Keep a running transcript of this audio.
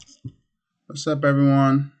What's up,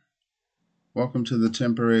 everyone? Welcome to the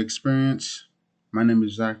Temporary Experience. My name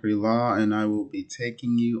is Zachary Law, and I will be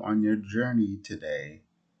taking you on your journey today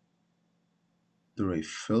through a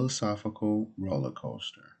philosophical roller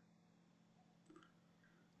coaster.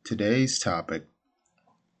 Today's topic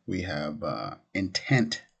we have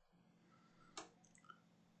intent.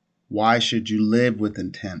 Why should you live with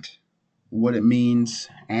intent? What it means,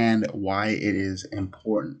 and why it is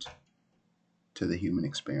important to the human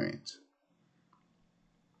experience.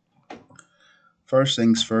 First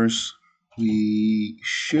things first, we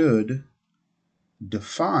should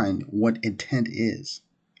define what intent is.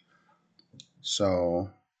 So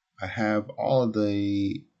I have all of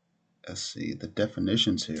the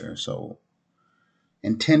definitions here. So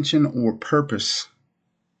intention or purpose,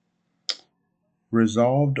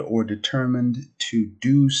 resolved or determined to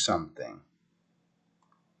do something.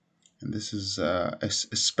 And this is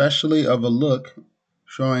especially of a look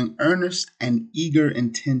showing earnest and eager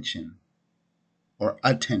intention or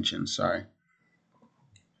attention, sorry.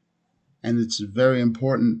 And it's very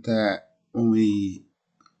important that when we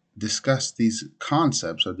discuss these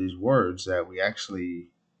concepts or these words that we actually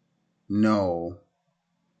know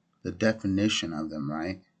the definition of them,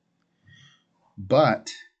 right?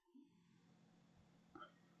 But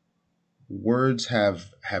words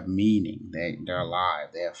have meaning. They're alive.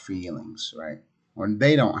 They have feelings, right? Or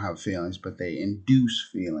they don't have feelings, but they induce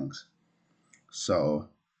feelings. So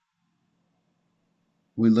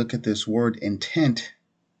we look at this word intent.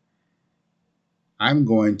 I'm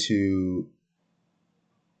going to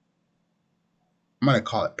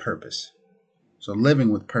call it purpose. So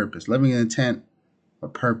living with purpose, living in intent or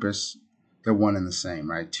purpose, they're one and the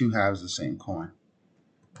same, right? Two halves of the same coin.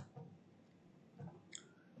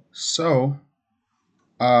 So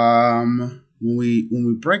when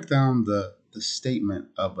we break down the statement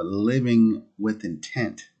of a living with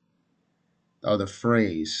intent, or the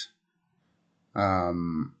phrase,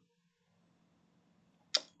 um,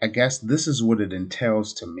 I guess this is what it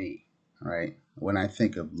entails to me, right? When I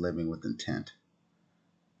think of living with intent,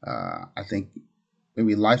 I think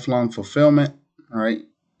maybe lifelong fulfillment, right?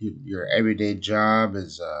 Your everyday job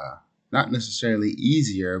is not necessarily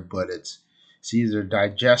easier, but it's easier to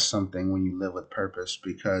digest something when you live with purpose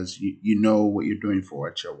because you know what you're doing for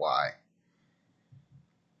it, your why.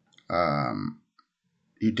 Um,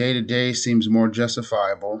 your day to day seems more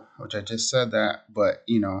justifiable, which I just said that, but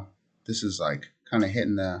this is like kind of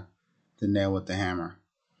hitting the nail with the hammer.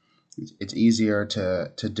 It's easier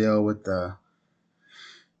to deal with the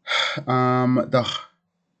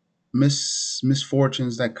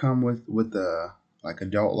misfortunes that come with the like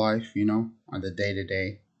adult life, on the day to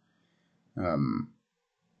day.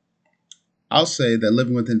 I'll say that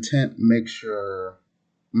living with intent makes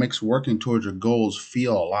working towards your goals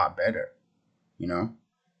feel a lot better. You know,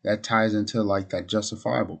 that ties into like that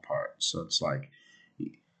justifiable part. So it's like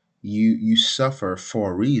you suffer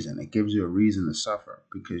for a reason. It gives you a reason to suffer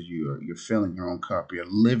because you're filling your own cup. You're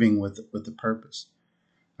living with the purpose.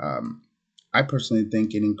 Um, I personally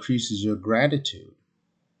think it increases your gratitude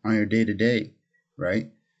on your day to day,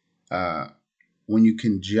 right? Uh, when you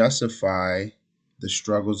can justify the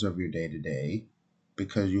struggles of your day to day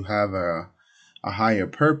because you have a higher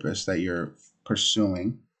purpose that you're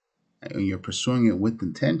pursuing and you're pursuing it with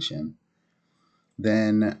intention,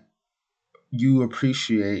 then you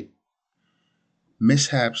appreciate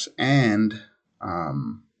mishaps and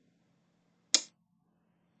um,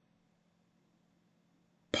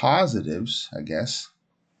 positives, I guess,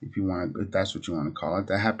 if that's what you want to call it,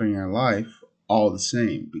 that happen in your life all the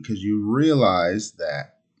same because you realize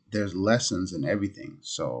that there's lessons in everything.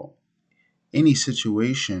 So any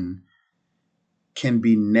situation can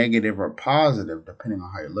be negative or positive depending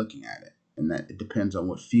on how you're looking at it. And that it depends on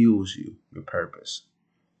what fuels you, your purpose.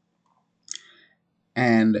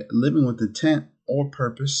 And living with intent or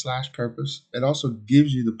purpose, it also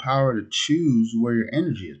gives you the power to choose where your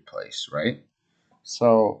energy is placed, right?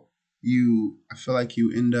 So I feel like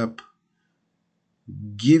you end up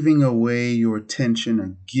giving away your attention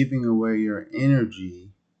or giving away your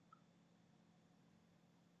energy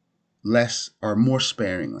less or more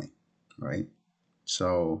sparingly, right?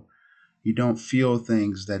 So you don't feel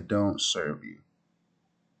things that don't serve you.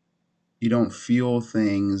 You don't feel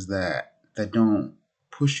things that don't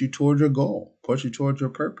push you towards your goal, push you towards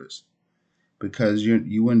your purpose, because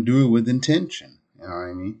you wouldn't do it with intention. You know what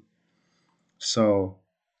I mean? So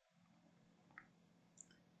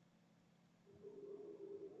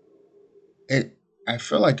it I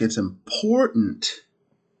feel like it's important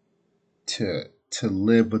to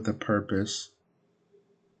live with a purpose,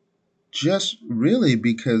 just really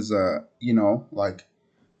because like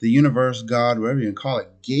the universe, God, whatever you call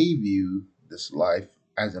it, gave you this life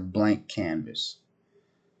as a blank canvas.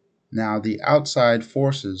 Now, the outside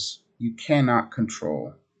forces you cannot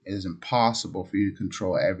control. It is impossible for you to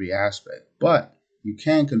control every aspect, but you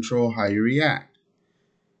can control how you react.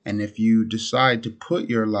 And if you decide to put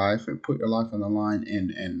your life on the line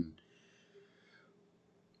and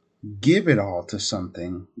give it all to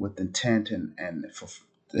something with intent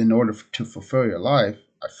in order to fulfill your life,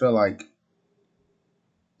 I feel like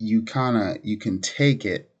you can take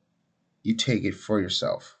it for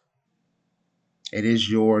yourself. It is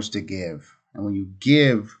yours to give. And when you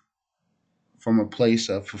give from a place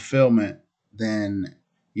of fulfillment, then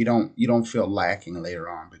you don't feel lacking later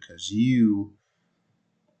on because you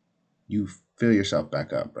fill yourself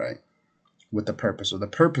back up, right? With the purpose. Or the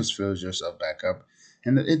purpose fills yourself back up.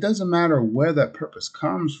 And it doesn't matter where that purpose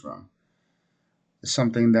comes from. It's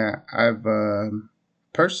something that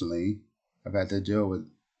personally I've had to deal with,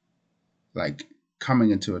 like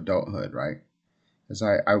coming into adulthood, right? Because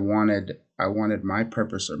I wanted my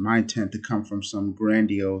purpose or my intent to come from some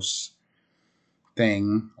grandiose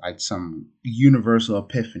thing, like some universal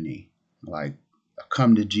epiphany, like a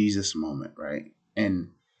come to Jesus moment, right? And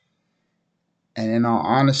in all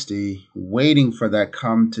honesty, waiting for that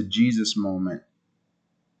come to Jesus moment,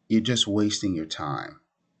 you're just wasting your time.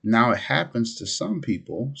 Now it happens to some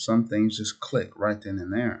people, some things just click right then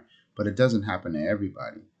and there, but it doesn't happen to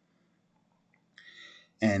everybody.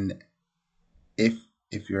 And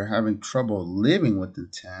if you're having trouble living with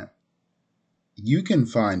intent, you can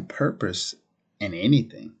find purpose in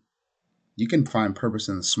anything. You can find purpose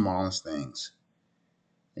in the smallest things.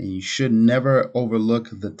 And you should never overlook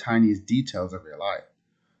the tiniest details of your life.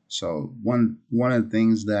 So one of the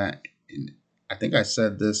things that I think I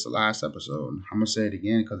said this last episode, I'm gonna say it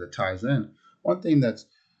again because it ties in. One thing that's,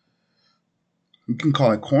 you can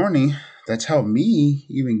call it corny, that's helped me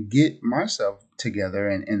even get myself together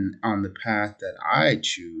and on the path that I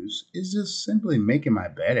choose is just simply making my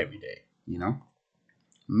bed every day.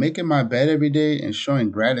 Making my bed every day and showing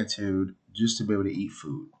gratitude just to be able to eat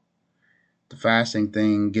food. The fasting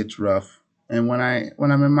thing gets rough, and when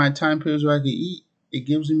I'm in my time periods where I can eat, it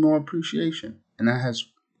gives me more appreciation, and that has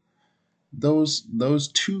those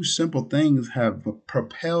two simple things have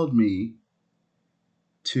propelled me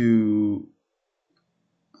to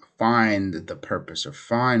find the purpose or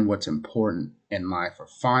find what's important in life or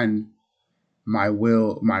find my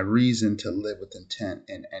reason to live with intent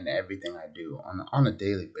in everything I do on a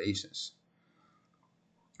daily basis.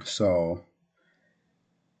 So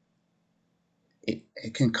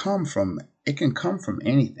it can come from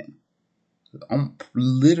anything.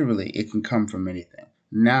 Literally, it can come from anything.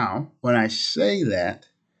 Now, when I say that,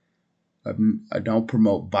 I don't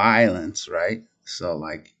promote violence, right? So,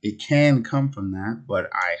 like, it can come from that, but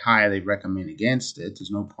I highly recommend against it.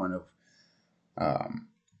 There's no point of um,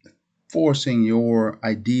 forcing your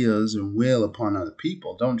ideas and will upon other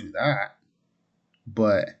people. Don't do that.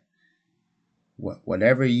 But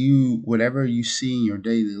whatever you see in your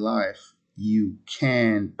daily life, you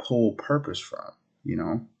can pull purpose from. You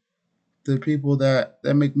know, there are people that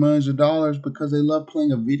make millions of dollars because they love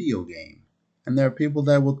playing a video game, and there are people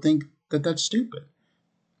that will think that that's stupid.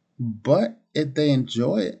 But if they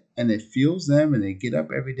enjoy it and it fuels them and they get up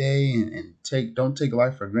every day and don't take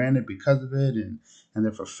life for granted because of it and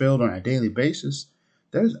they're fulfilled on a daily basis,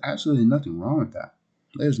 there's absolutely nothing wrong with that.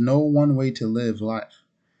 There's no one way to live life.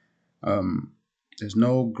 Um, there's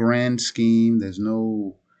no grand scheme. There's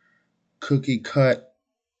no cookie cut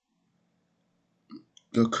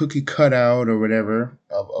the cookie cutout or whatever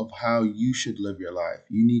of how you should live your life.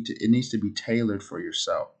 It needs to be tailored for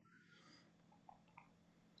yourself.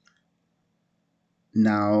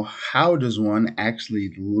 Now, how does one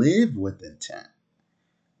actually live with intent?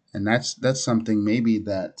 And that's something maybe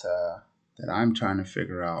that I'm trying to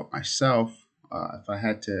figure out myself. If I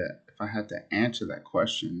had to answer that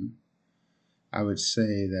question, I would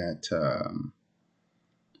say that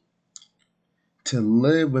to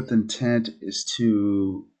live with intent is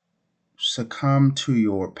to succumb to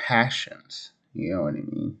your passions. You know what I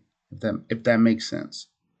mean? If that makes sense.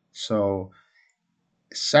 So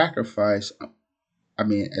sacrifice. I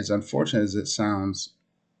mean, as unfortunate as it sounds,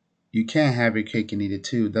 you can't have your cake and eat it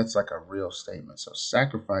too. That's like a real statement. So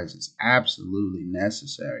sacrifice is absolutely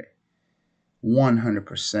necessary.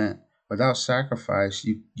 100%. Without sacrifice,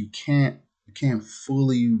 you can't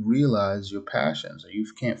fully realize your passions, or you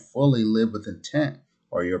can't fully live with intent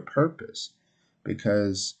or your purpose,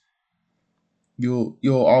 because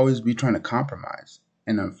you'll always be trying to compromise.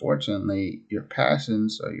 And unfortunately, your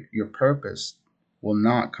passions or your purpose will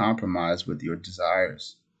not compromise with your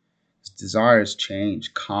desires. Desires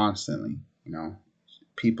change constantly.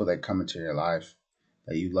 People that come into your life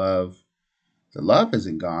that you love, The love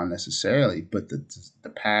isn't gone necessarily, but the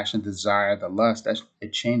passion, desire, the lust, that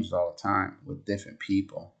it changes all the time with different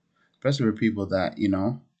people, especially with people that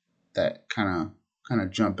that kind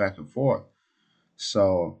of jump back and forth.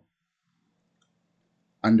 So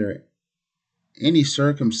under any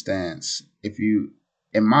circumstance, if you,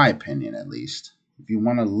 in my opinion at least, if you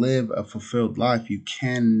want to live a fulfilled life, you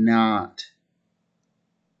can't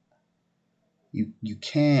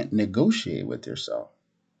negotiate with yourself.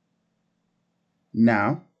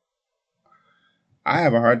 Now, I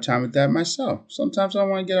have a hard time with that myself. Sometimes I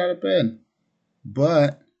want to get out of bed,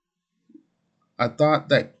 but a thought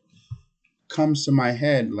that comes to my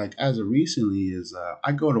head, like as of recently, is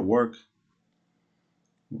I go to work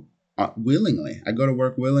willingly. I go to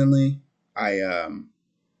work willingly. I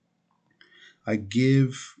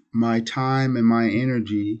give my time and my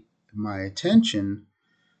energy, my attention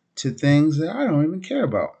to things that I don't even care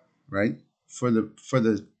about, right? For the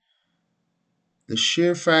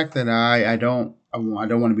sheer fact that I don't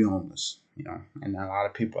want to be homeless, and a lot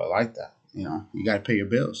of people are like that. You got to pay your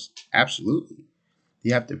bills. Absolutely,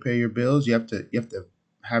 you have to pay your bills. You have to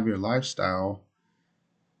have your lifestyle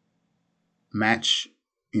match,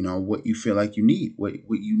 what you feel like you need, what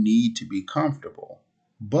you need to be comfortable.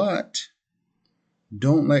 But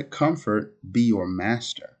don't let comfort be your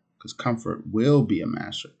master, because comfort will be a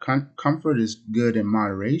master. Comfort is good in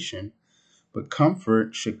moderation, but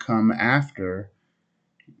comfort should come after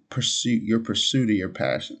pursuit of your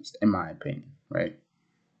passions, in my opinion, right?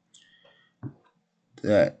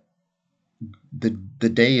 That the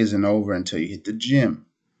day isn't over until you hit the gym.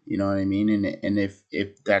 You know what I mean? And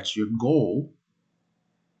if that's your goal,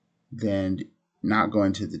 then not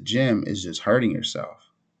going to the gym is just hurting yourself,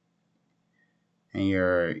 and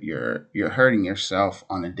you're hurting yourself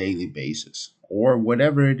on a daily basis, or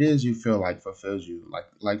whatever it is you feel like fulfills you.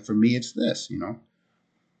 Like for me, it's this.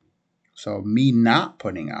 So me not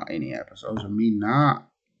putting out any episodes, or me not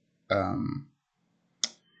um,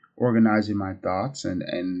 organizing my thoughts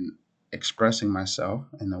and expressing myself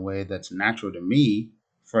in a way that's natural to me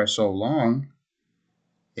for so long,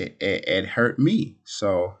 it hurt me.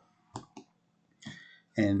 So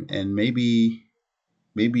and maybe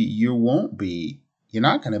you're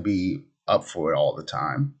not going to be up for it all the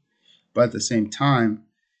time, but at the same time,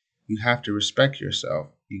 you have to respect yourself.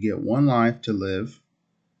 You get one life to live,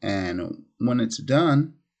 and when it's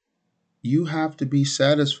done, you have to be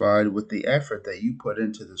satisfied with the effort that you put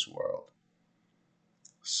into this world.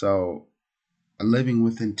 So living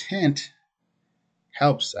with intent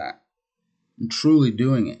helps that. And truly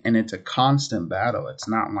doing it. And it's a constant battle. It's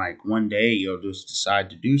not like one day you'll just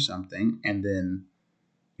decide to do something and then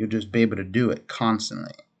you'll just be able to do it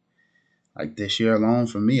constantly. Like this year alone,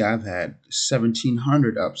 for me, I've had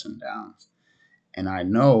 1,700 ups and downs. And I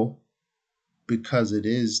know, because it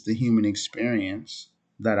is the human experience,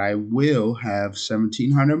 that I will have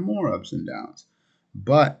 1,700 more ups and downs.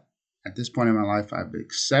 But at this point in my life, I've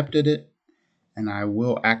accepted it, and I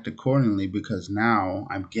will act accordingly, because now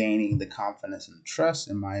I'm gaining the confidence and trust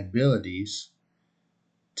in my abilities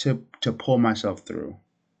to pull myself through,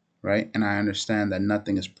 right? And I understand that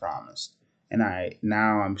nothing is promised. And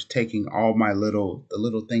I'm taking all the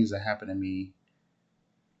little things that happen to me,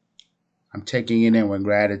 I'm taking it in with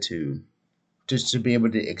gratitude. Just to be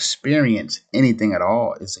able to experience anything at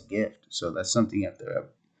all is a gift. So that's something you have to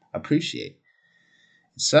appreciate.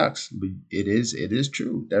 It sucks, but it is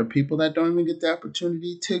true. There are people that don't even get the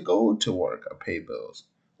opportunity to go to work or pay bills,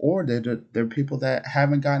 or there are people that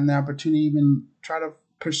haven't gotten the opportunity to even try to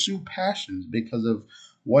pursue passions because of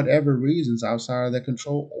whatever reasons outside of their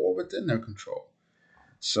control or within their control.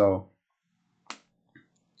 So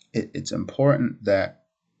it's important that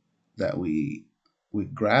we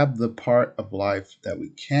grab the part of life that we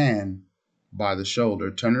can by the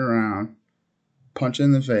shoulder, turn it around, punch it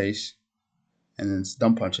in the face, and then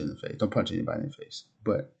don't punch it in the face. Don't punch anybody in the face.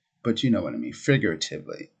 But you know what I mean,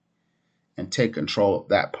 figuratively, and take control of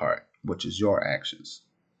that part, which is your actions.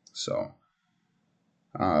 So,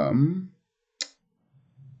 um,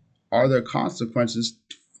 are there consequences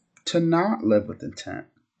to not live with intent?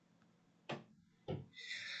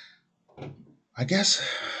 I guess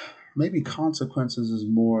maybe consequences is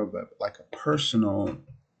more of like a personal.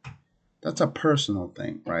 That's a personal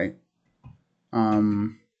thing, right?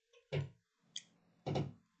 Um,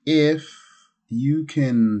 if you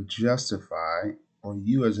can justify, or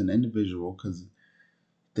you as an individual, because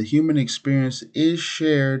the human experience is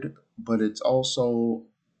shared, but it's also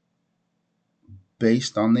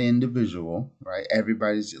based on the individual, right?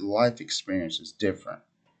 Everybody's life experience is different.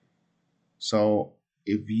 So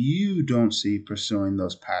if you don't see pursuing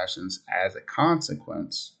those passions as a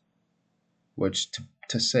consequence, which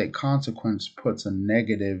to say consequence puts a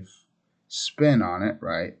negative spin on it,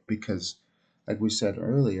 right? Because, like we said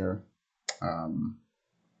earlier, um,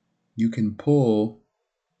 you can pull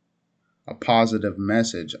a positive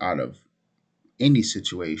message out of any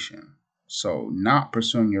situation. So, not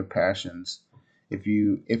pursuing your passions, if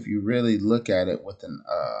you really look at it with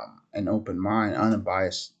an open mind,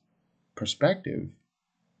 unbiased perspective,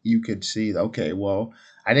 you could see, okay, well,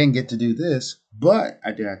 I didn't get to do this, but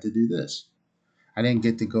I did have to do this. I didn't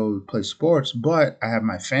get to go play sports, but I have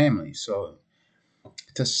my family. So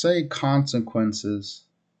to say consequences,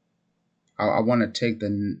 I want to take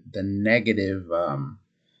the negative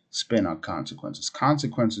spin on consequences.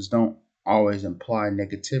 Consequences don't always imply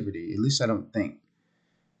negativity. At least I don't think.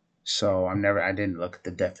 So I didn't look at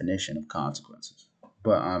the definition of consequences.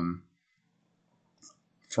 But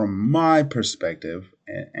from my perspective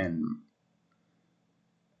and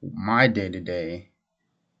my day to day,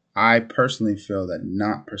 I personally feel that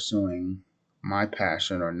not pursuing my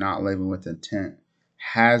passion or not living with intent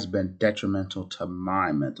has been detrimental to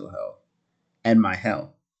my mental health and my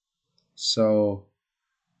health. So,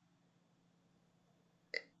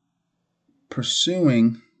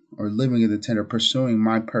 pursuing or living with intent or pursuing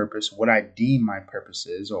my purpose, what I deem my purpose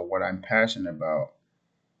is or what I'm passionate about,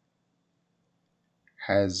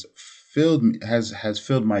 has filled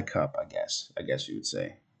my cup, I guess you would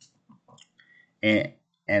say.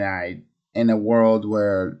 And I in a world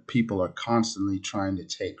where people are constantly trying to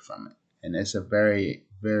take from it. And it's a very,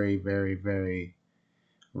 very, very, very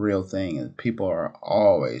real thing. And people are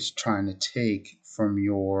always trying to take from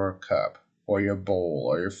your cup or your bowl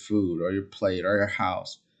or your food or your plate or your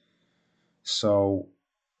house. So,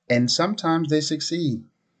 and sometimes they succeed,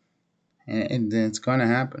 and then it's going to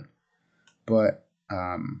happen. But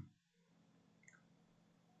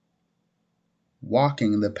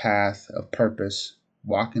walking the path of purpose,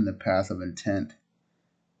 walking the path of intent,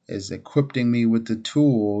 is equipping me with the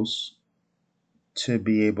tools to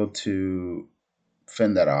be able to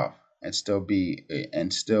fend that off and still be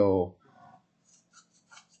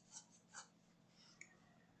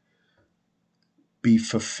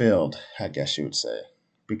fulfilled, I guess you would say.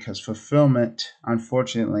 Because fulfillment,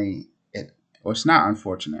 unfortunately, it's not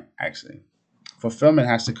unfortunate actually. Fulfillment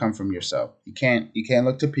has to come from yourself. You can't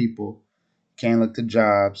look to people, you can't look to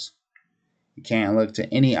jobs, you can't look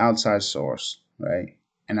to any outside source, right?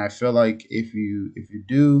 And I feel like if you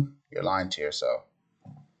do, you're lying to yourself.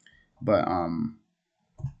 But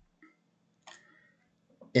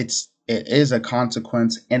it is a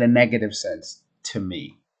consequence in a negative sense to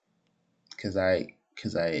me, because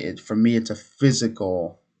for me it's a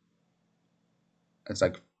physical, it's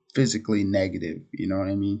like physically negative, you know what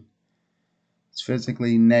I mean? It's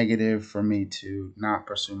physically negative for me to not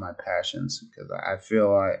pursue my passions because I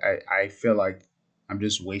feel like I'm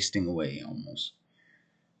just wasting away almost.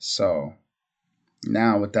 So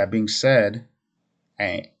now, with that being said,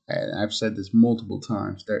 and I've said this multiple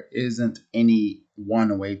times, there isn't any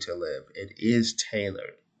one way to live. It is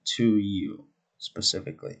tailored to you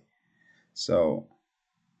specifically. So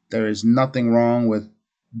there is nothing wrong with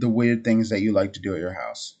the weird things that you like to do at your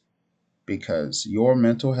house because your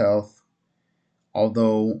mental health,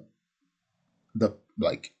 although the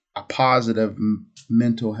like a positive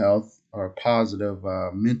mental health or a positive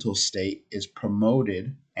mental state is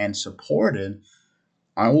promoted and supported,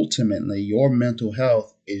 ultimately your mental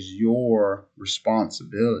health is your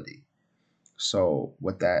responsibility. So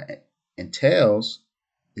what that entails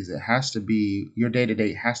is it has to be your day to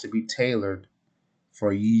day has to be tailored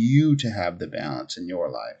for you to have the balance in your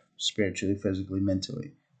life, spiritually, physically,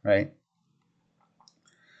 mentally, right?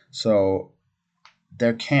 So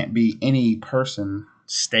there can't be any person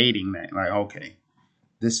stating that, like, okay,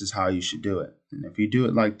 this is how you should do it. And if you do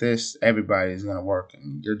it like this, everybody's going to work.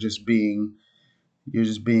 And you're just being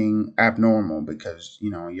abnormal because,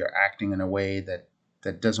 you're acting in a way that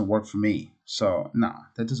doesn't work for me. So, no,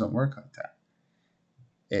 that doesn't work like that.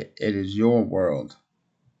 It is your world.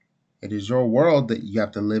 It is your world that you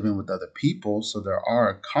have to live in with other people. So there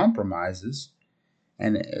are compromises.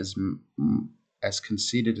 And as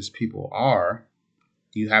conceited as people are,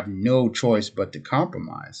 you have no choice but to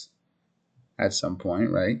compromise at some point,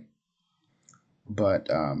 right? But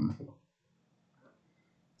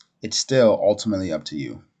it's still ultimately up to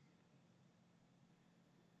you.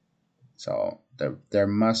 So there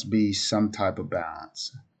must be some type of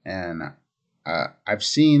balance. And I've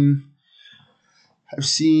seen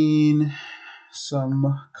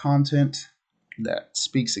some content that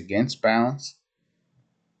speaks against balance,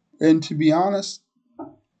 and to be honest,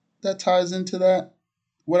 that ties into that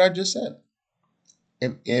what I just said.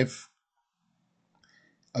 If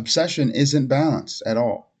obsession isn't balanced at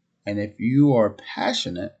all, And if you are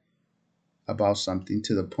passionate about something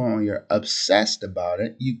to the point where you're obsessed about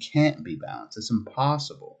it, you can't be balanced. It's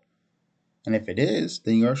impossible. And if it is,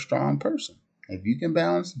 then you're a strong person. If you can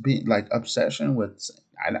balance being like obsession with,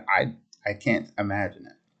 I can't imagine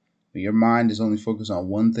it. But your mind is only focused on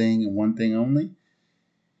one thing and one thing only.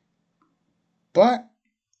 But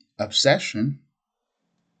obsession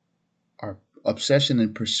or obsession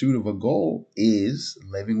in pursuit of a goal is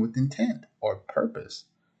living with intent or purpose.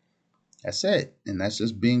 That's it. And that's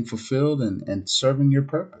just being fulfilled and serving your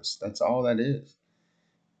purpose. That's all that is.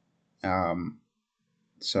 Um,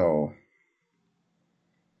 so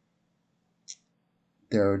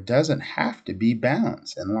there doesn't have to be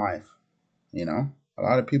balance in life. You know, a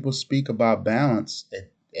lot of people speak about balance.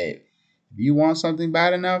 If you want something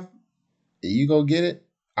bad enough, you go get it.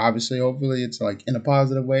 Obviously, hopefully, it's like in a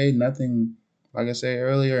positive way. Nothing, like I said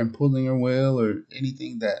earlier, and pulling your will or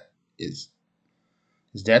anything that is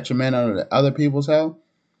is detrimental to other people's health.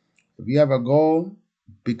 If you have a goal,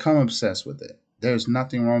 become obsessed with it. There's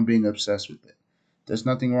nothing wrong being obsessed with it. There's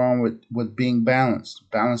nothing wrong with being balanced,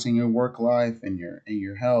 balancing your work life and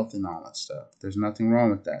your health and all that stuff. There's nothing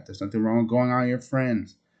wrong with that. There's nothing wrong with going out with your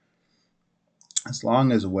friends. As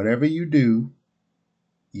long as whatever you do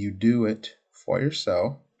it for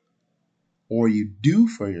yourself, or you do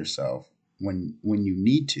for yourself when you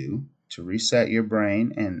need to reset your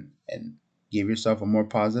brain and give yourself a more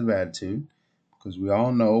positive attitude. Because we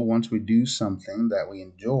all know once we do something that we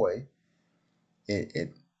enjoy,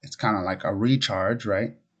 it's kind of like a recharge,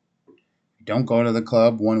 right? You don't go to the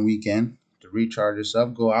club one weekend to recharge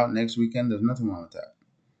yourself. Go out next weekend. There's nothing wrong with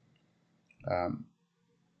that. Um,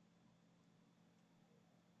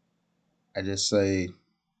 I just say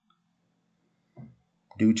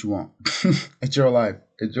do what you want. It's your life.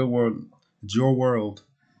 It's your world. It's your world.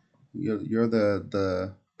 You're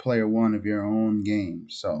the player one of your own game.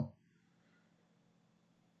 So,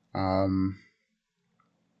 um,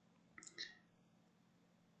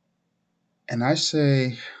 and I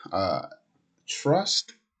say, uh,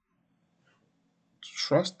 trust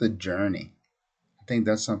trust the journey. I think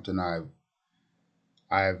that's something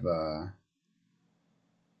I've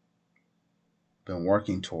been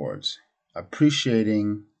working towards.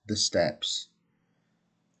 Appreciating the steps.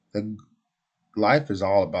 The life is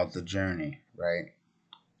all about the journey, right?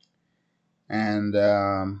 And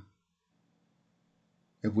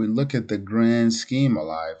if we look at the grand scheme of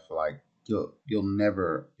life, like you'll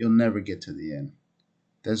never get to the end.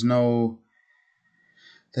 There's no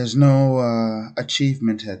there's no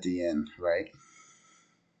achievement at the end, right?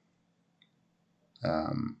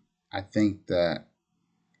 Um, I think that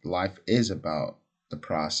life is about the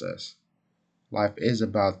process. Life is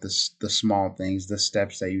about the small things, the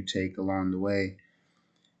steps that you take along the way,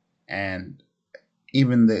 and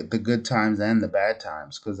even the good times and the bad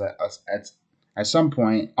times. Because at some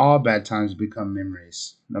point, all bad times become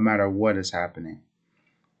memories, no matter what is happening.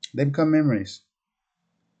 They become memories.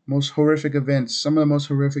 Most horrific events, some of the most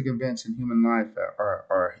horrific events in human life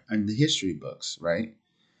are in the history books, right?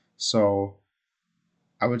 So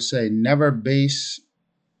I would say never base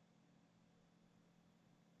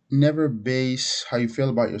how you feel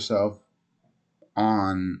about yourself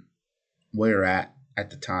on where you're at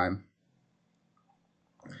the time.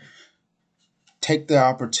 Take the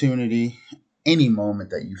opportunity any moment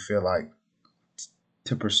that you feel like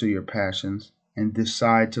to pursue your passions and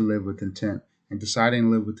decide to live with intent. And deciding to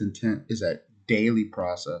live with intent is a daily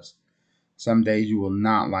process. Some days you will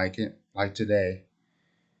not like it, like today.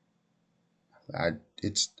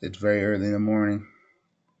 It's very early in the morning.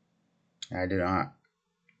 I did not.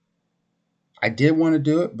 I did want to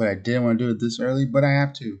do it, but I didn't want to do it this early. But I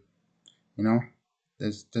have to. You know,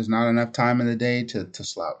 there's not enough time in the day to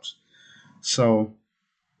slouch. So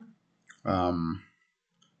um,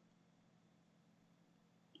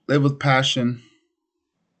 live with passion,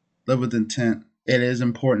 live with intent. It is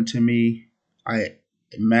important to me. It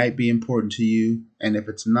might be important to you, and if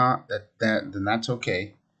it's not, then that's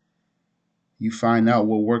okay. You find out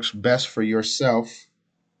what works best for yourself.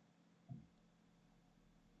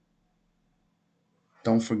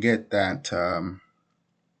 Don't forget that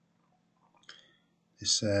it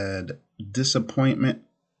said disappointment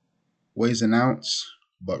weighs an ounce,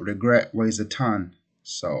 but regret weighs a ton.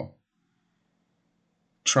 So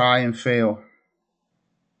try and fail.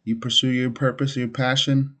 You pursue your purpose, your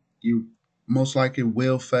passion, you most likely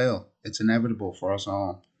will fail. It's inevitable for us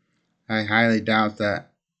all. I highly doubt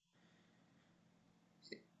that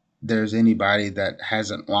there's anybody that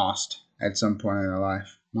hasn't lost at some point in their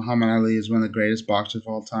life. Muhammad Ali is one of the greatest boxers of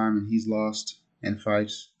all time, and he's lost in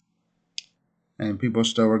fights. And people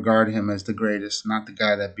still regard him as the greatest, not the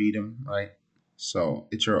guy that beat him, right? So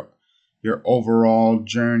it's your overall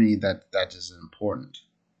journey that is important.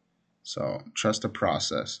 So trust the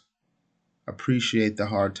process. Appreciate the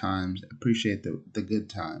hard times. Appreciate the good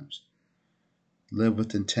times. Live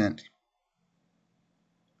with intent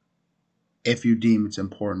if you deem it's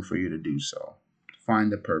important for you to do so.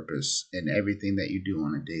 Find the purpose in everything that you do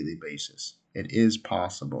on a daily basis. It is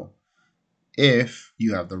possible if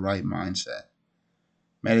you have the right mindset.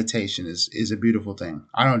 Meditation is a beautiful thing.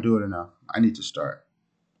 I don't do it enough. I need to start.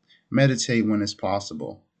 Meditate when it's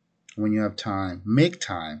possible. When you have time, make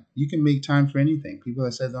time. You can make time for anything. People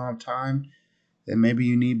that say they don't have time, then maybe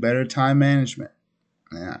you need better time management.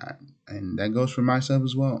 Yeah, and that goes for myself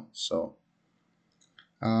as well. So,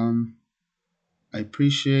 um, I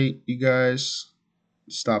appreciate you guys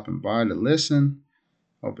stopping by to listen.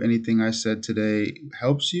 Hope anything I said today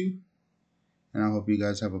helps you, and I hope you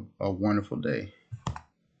guys have a wonderful day.